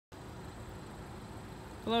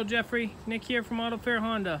Hello Jeffrey, Nick here from Auto Fair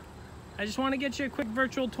Honda. I just want to get you a quick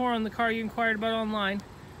virtual tour on the car you inquired about online. It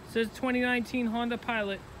says 2019 Honda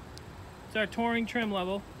Pilot. It's our touring trim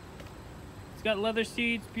level. It's got leather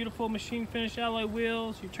seats, beautiful machine finish alloy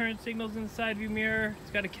wheels, your turn signals in the side view mirror.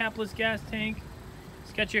 It's got a capless gas tank.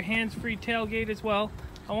 It's got your hands-free tailgate as well.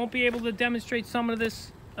 I won't be able to demonstrate some of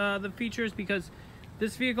this, the features, because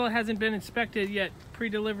this vehicle hasn't been inspected yet.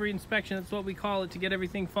 Pre-delivery inspection, that's what we call it, to get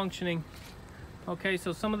everything functioning. Okay,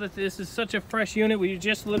 so this is such a fresh unit. We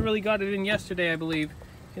just literally got it in yesterday, I believe. You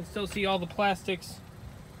can still see all the plastics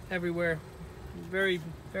everywhere. Very,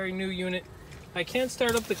 very new unit. I can't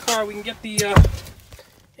start up the car. We can get the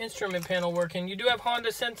instrument panel working. You do have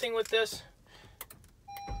Honda sensing with this.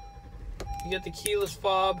 You get the keyless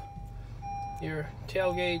fob, your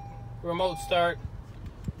tailgate, remote start,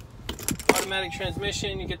 automatic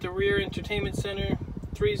transmission. You get the rear entertainment center,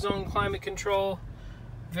 3-zone climate control.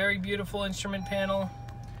 Very beautiful instrument panel.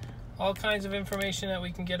 All kinds of information that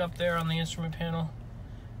we can get up there on the instrument panel.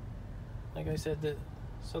 Like I said,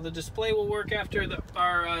 so the display will work after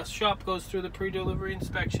our shop goes through the pre-delivery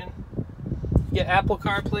inspection. You get Apple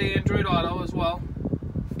CarPlay, Android Auto as well.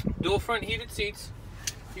 Dual front heated seats.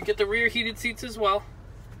 You get the rear heated seats as well.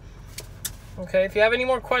 Okay, if you have any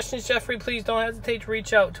more questions, Jeffrey, please don't hesitate to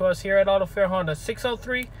reach out to us here at Auto Fair Honda.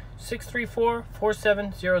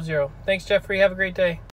 603-634-4700. Thanks, Jeffrey. Have a great day.